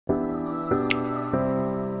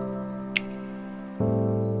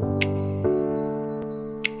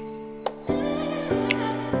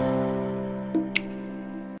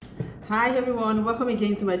Hi everyone, welcome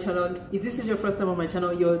again to my channel. If this is your first time on my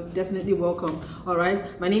channel, you're definitely welcome.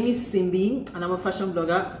 Alright, my name is Simbi and I'm a fashion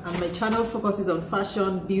blogger, and my channel focuses on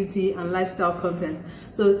fashion, beauty and lifestyle content.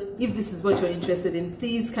 So if this is what you're interested in,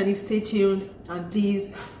 please can you stay tuned and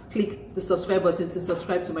please click the subscribe button to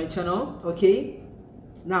subscribe to my channel. Okay,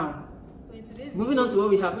 now moving on to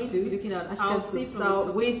what we have to do, looking at how to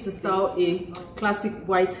style, ways to style a classic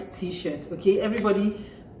white t-shirt. Okay, everybody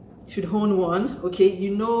should own one. Okay,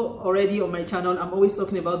 you know already on my channel I'm always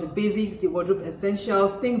talking about the basics, the wardrobe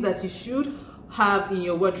essentials, things that you should have in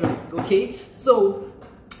your wardrobe. Okay, so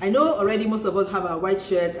I know already most of us have our white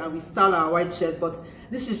shirt and we style our white shirt, but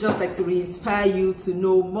this is just like to re-inspire you to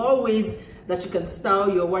know more ways that you can style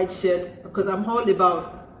your white shirt, because I'm all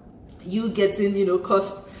about you getting, you know,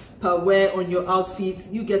 cost per wear on your outfit,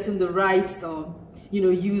 you getting the right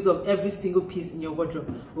use of every single piece in your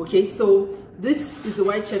wardrobe. Okay, so this is the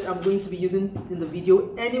white shirt I'm going to be using in the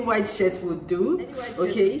video. Any white shirt will do.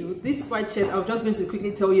 Okay, this white shirt, I'm just going to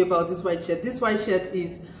quickly tell you about this white shirt. This white shirt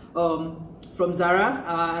is from Zara,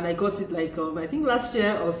 and I got it like I think last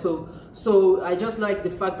year or so. So I just like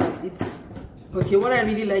the fact that it's okay. What I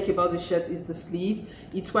really like about this shirt is the sleeve.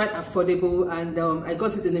 It's quite affordable, and I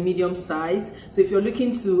got it in a medium size. So if you're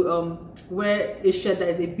looking to wear a shirt that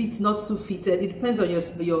is a bit not too fitted, it depends on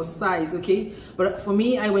your size. Okay, but for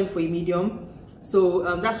me I went for a medium.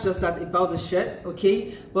 So that's just that about the shirt.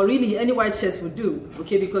 Okay, but really any white shirt would do.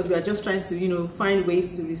 Okay, because we are just trying to, you know, find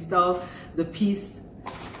ways to restyle the piece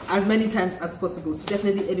as many times as possible. So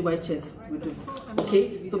definitely any white shirt will do.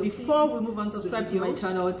 Okay, so before we move on, subscribe to my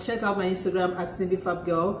channel, check out my Instagram at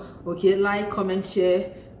SimbiFabGirl. Okay, like, comment,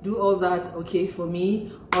 share, do all that, okay, for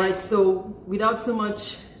me. All right, so without too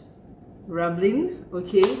much rambling,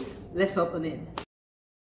 okay, let's hop on in.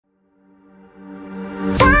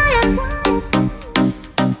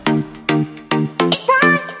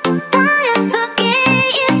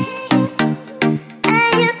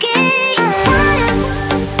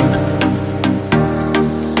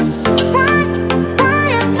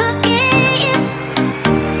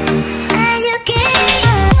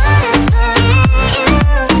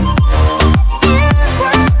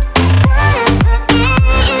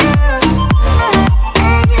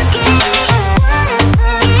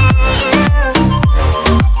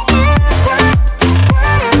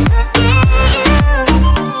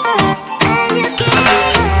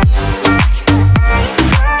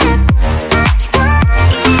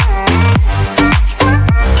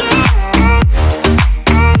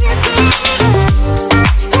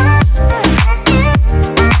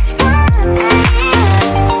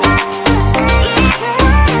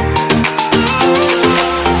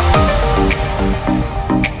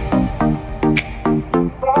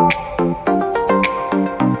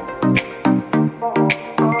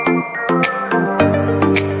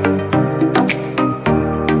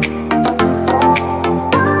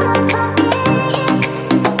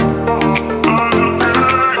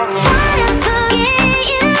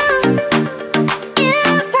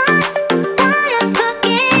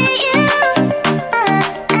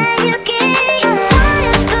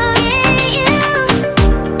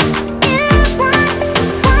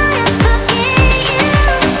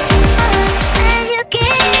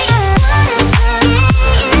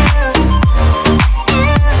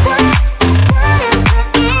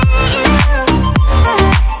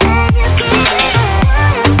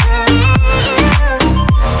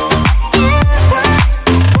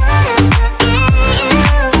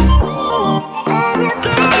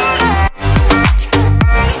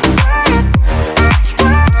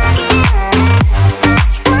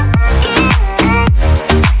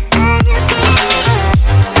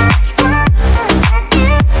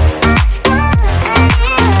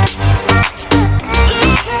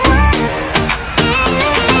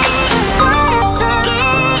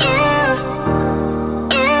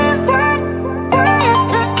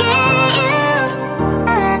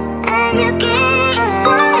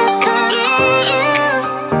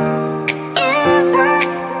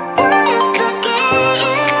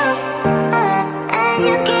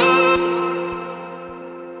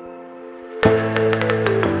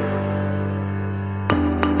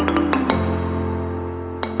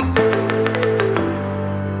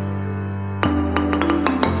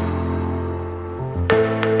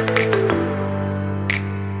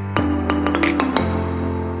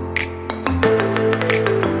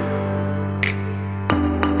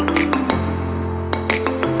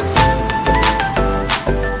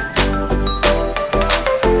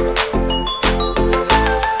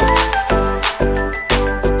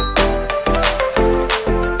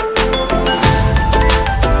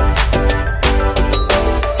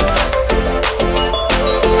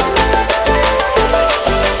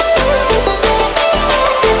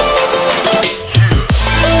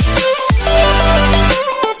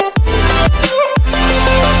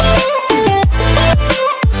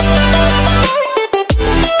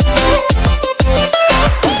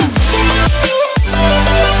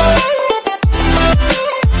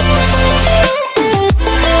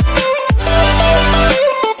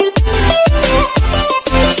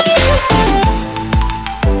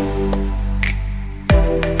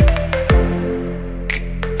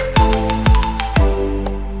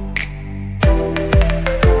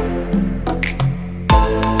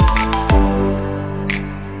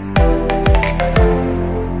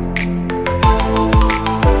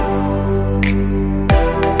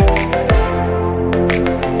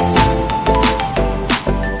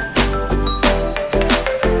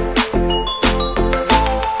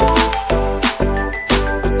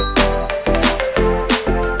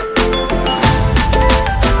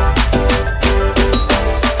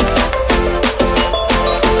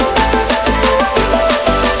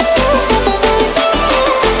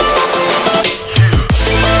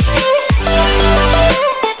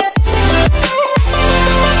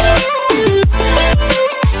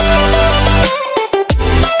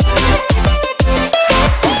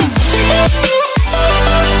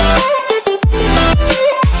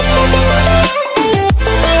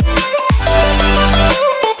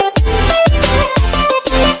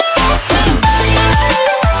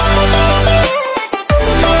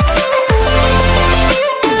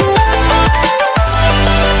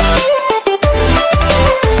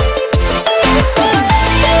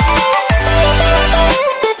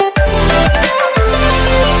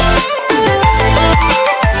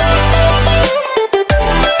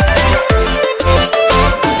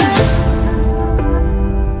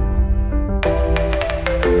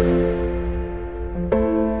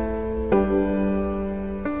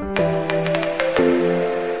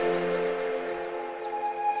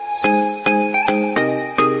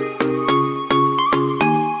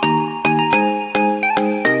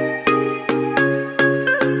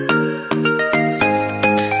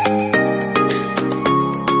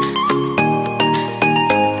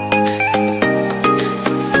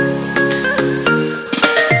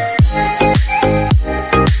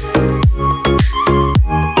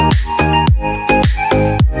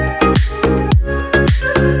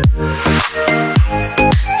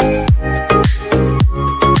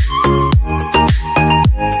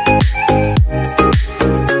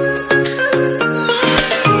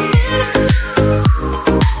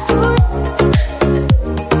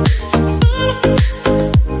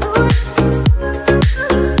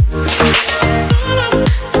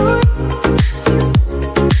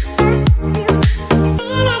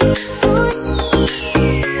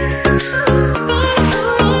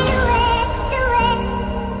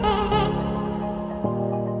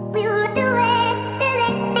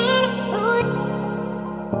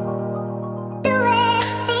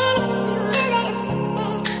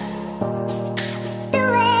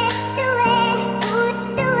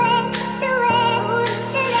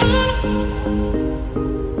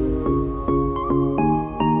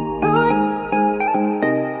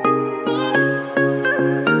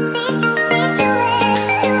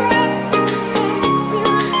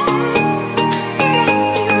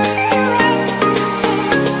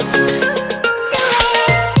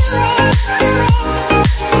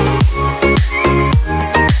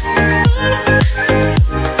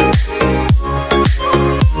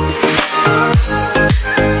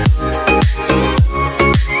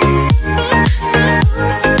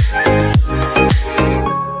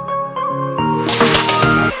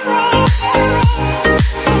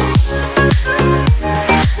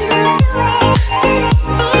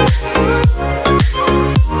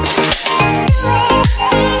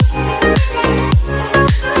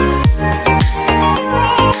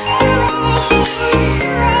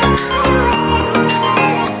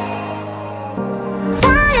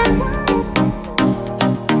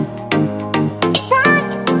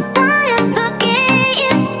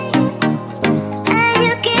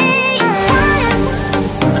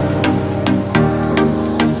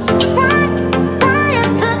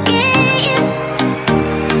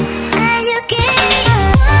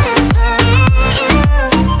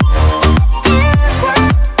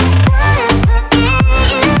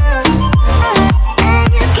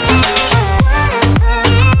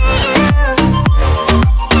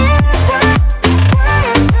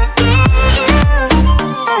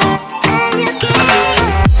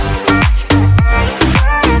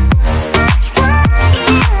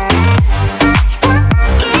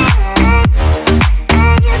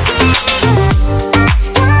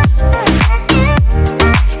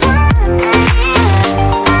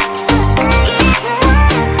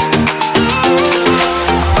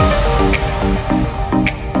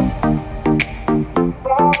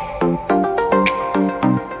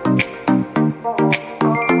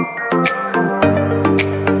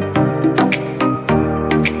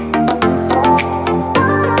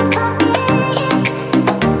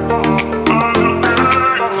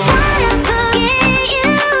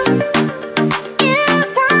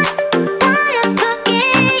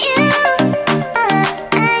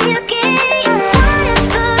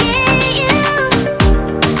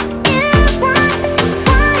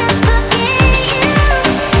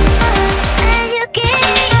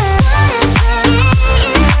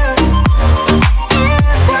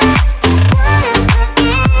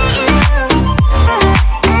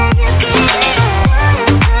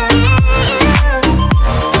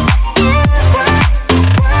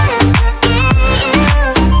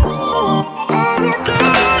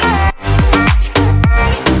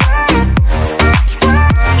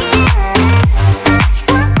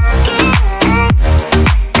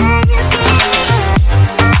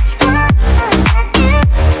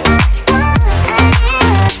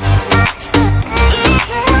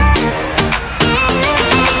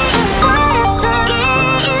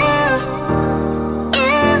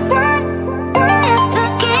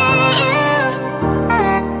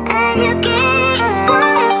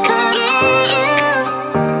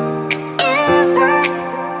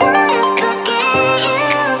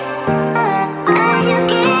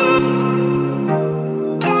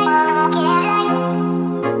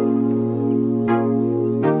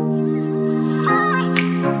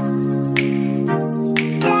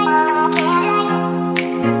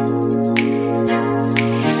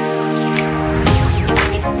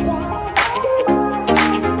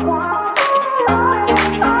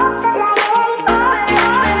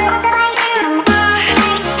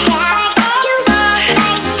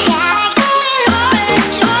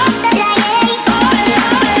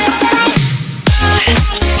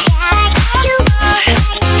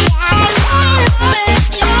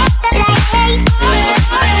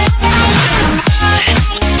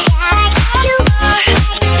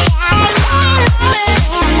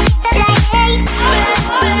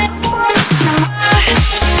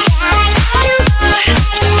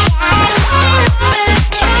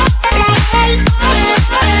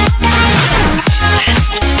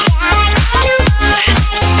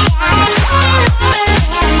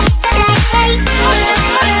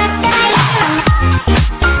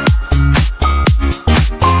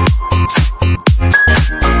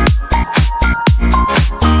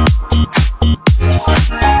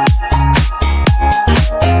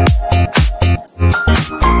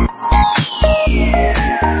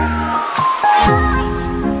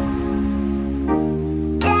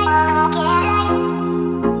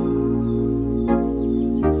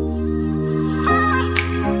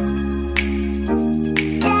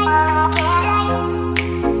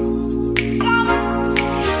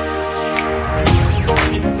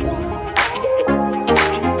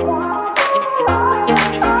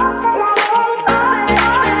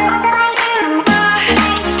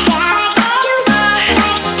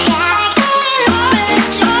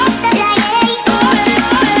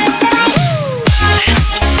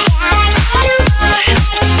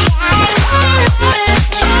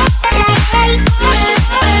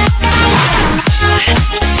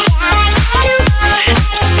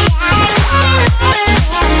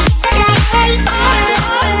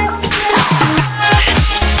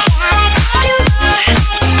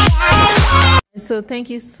 thank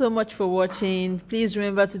you so much for watching. Please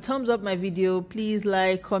remember to thumbs up my video. Please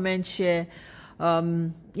like, comment, share.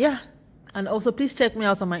 Yeah, and also please check me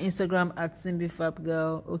out on my Instagram at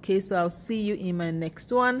SimbiFabGirl. Okay, so I'll see you in my next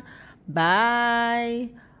one.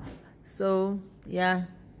 Bye. So yeah,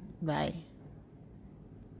 bye.